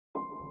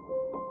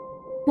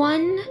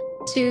1,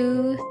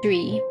 2,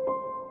 3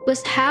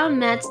 was how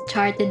math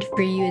started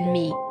for you and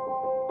me.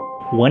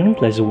 1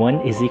 plus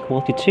 1 is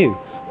equal to 2.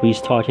 We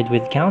started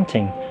with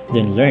counting,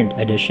 then learned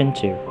addition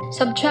too.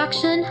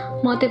 Subtraction,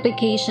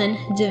 multiplication,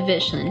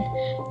 division.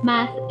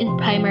 Math in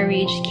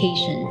primary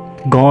education.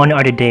 Gone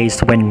are the days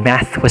when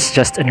math was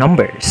just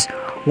numbers.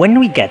 When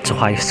we get to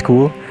high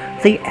school,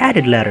 they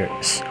added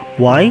letters.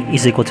 Y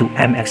is equal to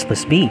mx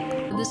plus b.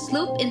 The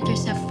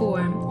slope-intercept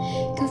form,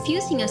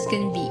 confusing as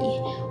can be.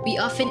 We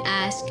often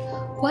ask,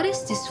 what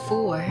is this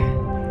for?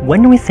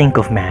 When we think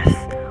of math,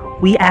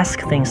 we ask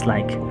things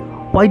like,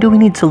 why do we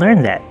need to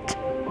learn that?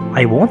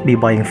 I won't be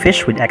buying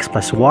fish with x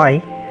plus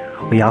y.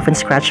 We often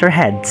scratch our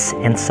heads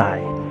and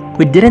sigh.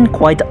 We didn't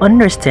quite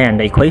understand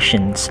the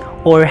equations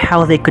or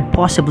how they could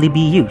possibly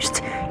be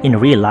used in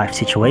real-life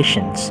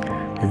situations.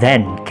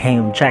 Then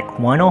came Jack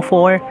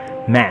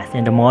 104, Math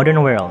in the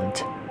Modern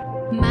World.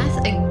 Math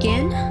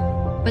again?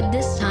 But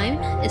this time,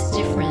 it's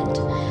different.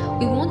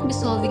 We won't be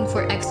solving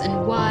for x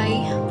and y,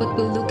 but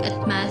we'll look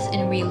at math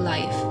in real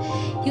life.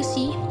 You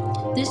see,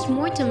 there's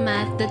more to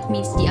math that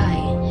meets the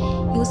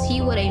eye. You'll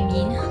see what I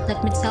mean,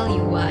 let me tell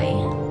you why.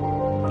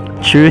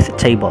 Truth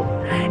table.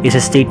 Is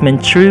a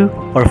statement true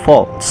or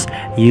false?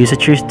 Use a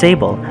truth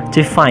table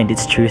to find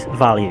its truth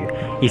value.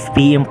 If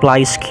P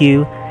implies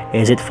Q,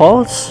 is it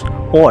false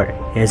or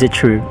is it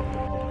true?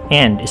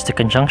 And is the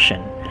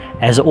conjunction.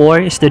 As or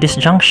is the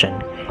disjunction.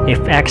 If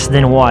X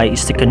then Y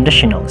is the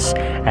conditionals.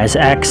 As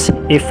X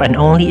if and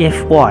only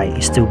if Y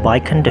is the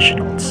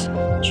biconditionals.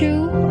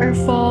 True or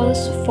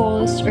false,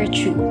 false or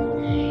true.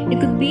 It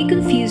could be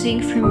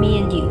confusing for me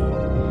and you,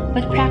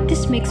 but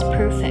practice makes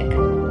perfect.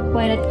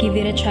 Why not give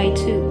it a try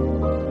too?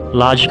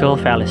 Logical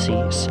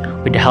fallacies.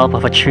 With the help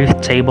of a truth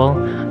table,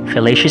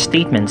 fallacious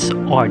statements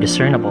are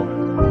discernible.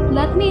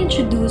 Let me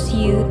introduce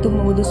you to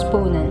modus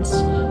ponens,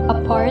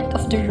 a part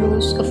of the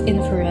rules of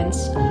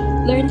inference.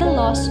 Learn the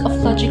laws of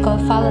logical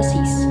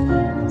fallacies,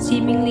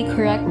 seemingly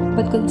correct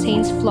but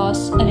contains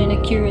flaws and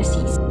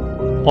inaccuracies.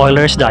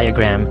 Eulers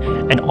diagram,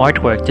 an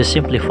artwork to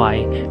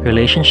simplify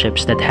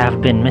relationships that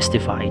have been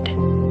mystified.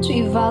 To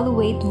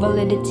evaluate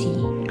validity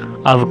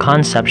Of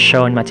concepts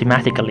shown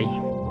mathematically.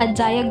 a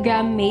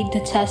diagram made to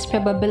test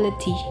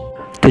probability.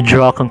 To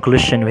draw a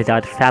conclusion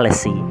without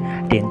fallacy,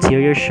 the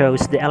interior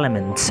shows the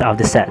elements of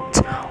the set,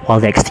 while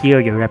the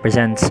exterior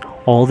represents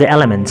all the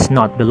elements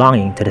not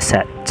belonging to the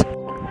set.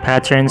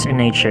 Patterns in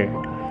nature.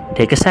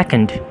 Take a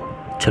second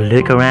to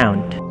look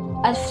around.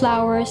 At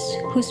flowers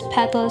whose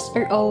petals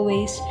are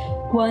always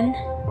 1,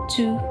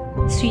 2,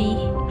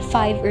 3,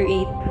 5 or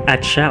 8.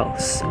 At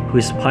shells,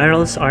 whose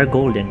spirals are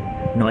golden,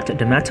 not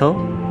the metal,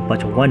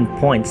 but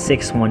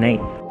 1.618.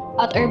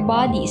 At our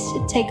bodies,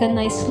 take a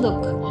nice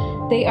look.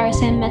 They are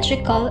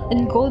symmetrical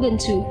and golden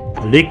too.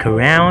 Look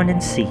around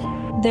and see.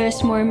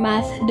 There's more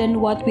math than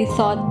what we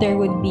thought there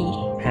would be.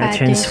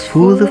 Patterns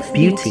full of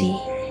beauty.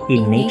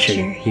 In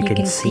nature, you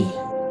can see.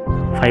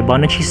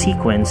 Fibonacci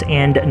sequence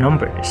and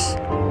numbers.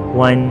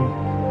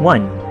 1,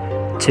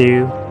 1,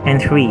 2,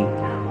 and 3,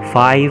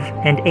 5,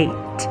 and 8.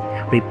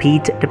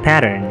 Repeat the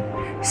pattern.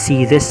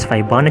 See, this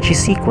Fibonacci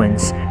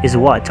sequence is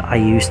what I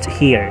used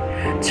here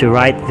to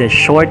write the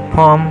short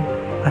poem,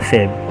 a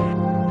fib.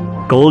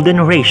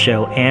 Golden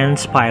ratio and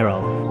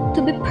spiral.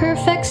 To be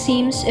perfect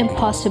seems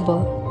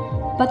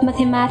impossible, but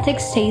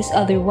mathematics says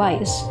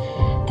otherwise.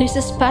 There's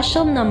a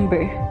special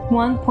number,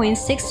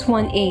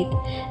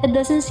 1.618. It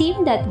doesn't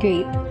seem that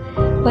great,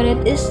 but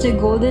it is the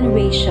golden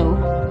ratio,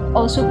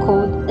 also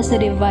called as the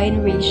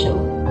divine ratio.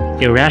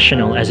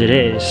 Irrational as it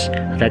is,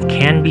 that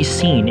can be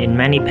seen in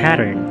many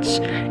patterns,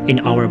 in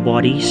our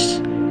bodies,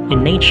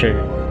 in nature,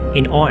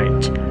 in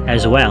art,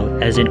 as well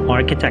as in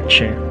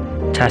architecture.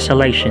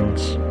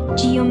 Tessellations.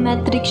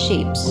 Geometric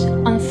shapes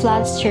on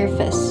flat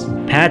surface.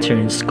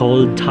 Patterns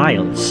called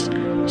tiles.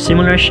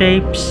 Similar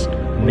shapes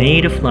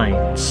made of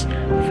lines,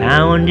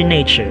 found in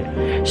nature,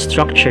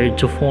 structured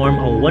to form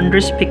a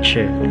wondrous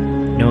picture.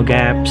 No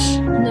gaps,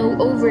 No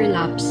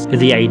overlaps.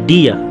 the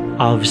idea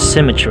of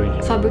symmetry,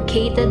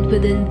 Fabricated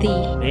within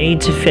thee.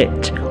 made to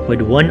fit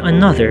with one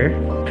another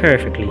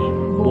perfectly,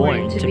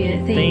 Born to be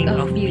a thing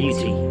of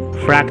beauty.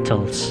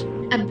 Fractals.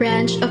 A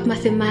branch of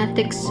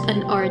mathematics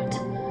and art,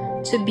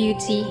 to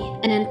beauty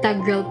an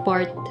integral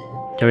part.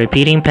 The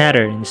repeating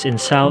patterns in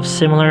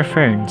self-similar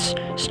ferns,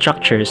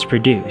 structures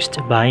produced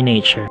by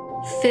nature.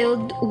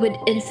 Filled with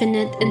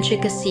infinite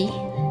intricacy,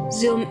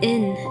 zoom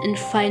in and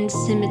find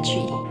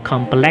symmetry.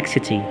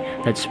 Complexity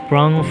that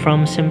sprung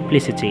from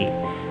simplicity.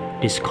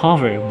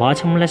 Discover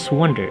bottomless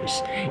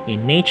wonders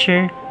in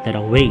nature that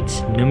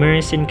awaits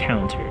numerous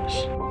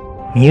encounters.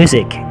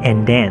 Music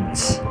and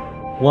dance.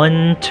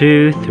 1,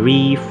 2,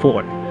 3,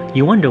 4.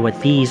 You wonder what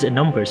these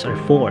numbers are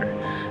for.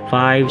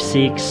 5,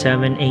 6,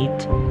 7,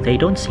 8. They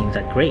don't seem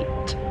that great.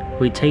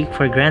 We take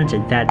for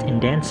granted that in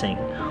dancing,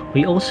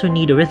 we also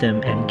need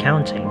rhythm and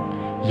counting.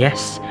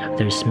 Yes,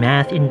 there's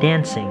math in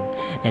dancing,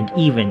 and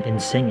even in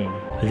singing.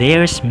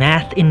 There's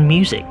math in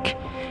music.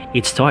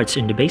 It starts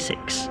in the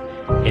basics.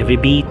 Every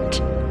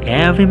beat,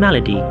 every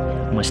melody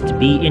must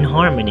be in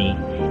harmony,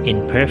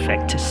 in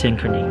perfect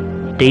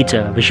synchrony.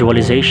 Data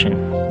visualization.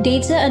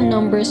 Data and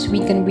numbers we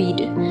can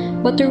read,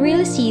 but to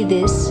really see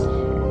this,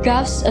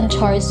 graphs and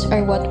charts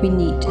are what we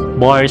need.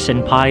 Bars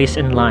and pies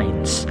and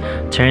lines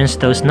turns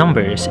those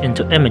numbers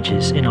into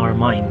images in our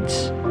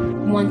minds.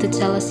 Want to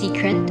tell a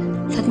secret?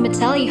 Let me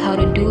tell you how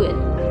to do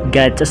it.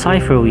 Get a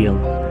cipher wheel.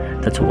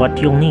 That's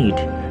what you'll need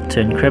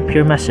to encrypt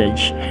your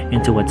message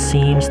into what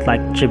seems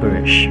like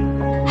gibberish.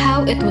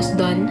 How it was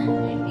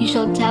done, you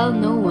shall tell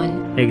no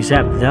one.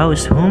 Except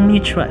those whom you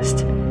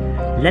trust.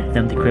 Let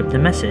them decrypt the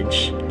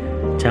message.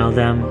 Tell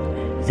them,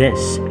 this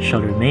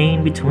shall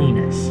remain between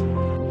us.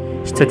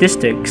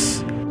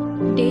 Statistics.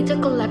 Data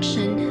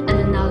collection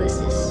and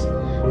analysis.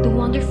 The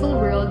wonderful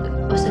world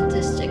of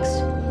statistics.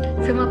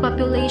 From a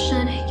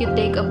population, you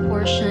take a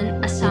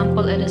portion, a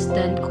sample, and a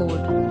stand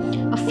code.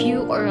 A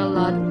few or a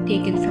lot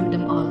taken from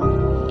them all.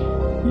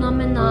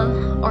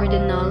 Nominal,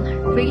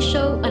 ordinal,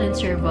 ratio, and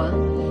interval.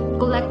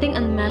 Collecting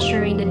and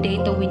measuring the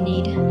data we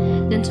need,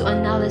 then to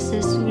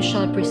analysis we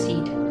shall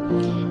proceed.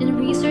 In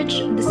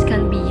research, this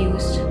can be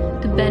used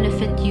to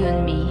benefit you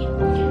and me,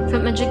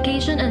 from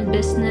education and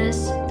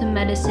business to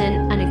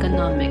medicine and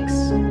economics.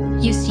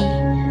 You see,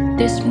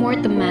 there's more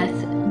to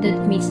math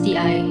than meets the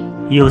eye.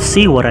 You'll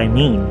see what I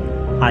mean.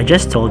 I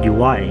just told you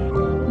why.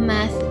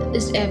 Math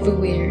is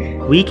everywhere.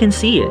 We can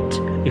see it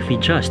if we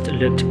just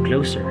looked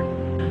closer.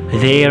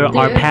 There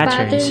are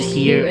patterns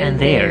here and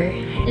there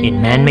in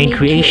man-made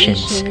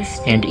creations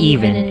and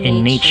even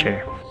in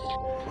nature.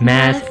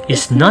 Math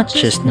is not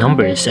just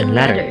numbers and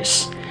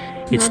letters.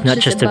 It's not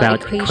just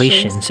about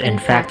equations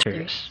and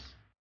factors.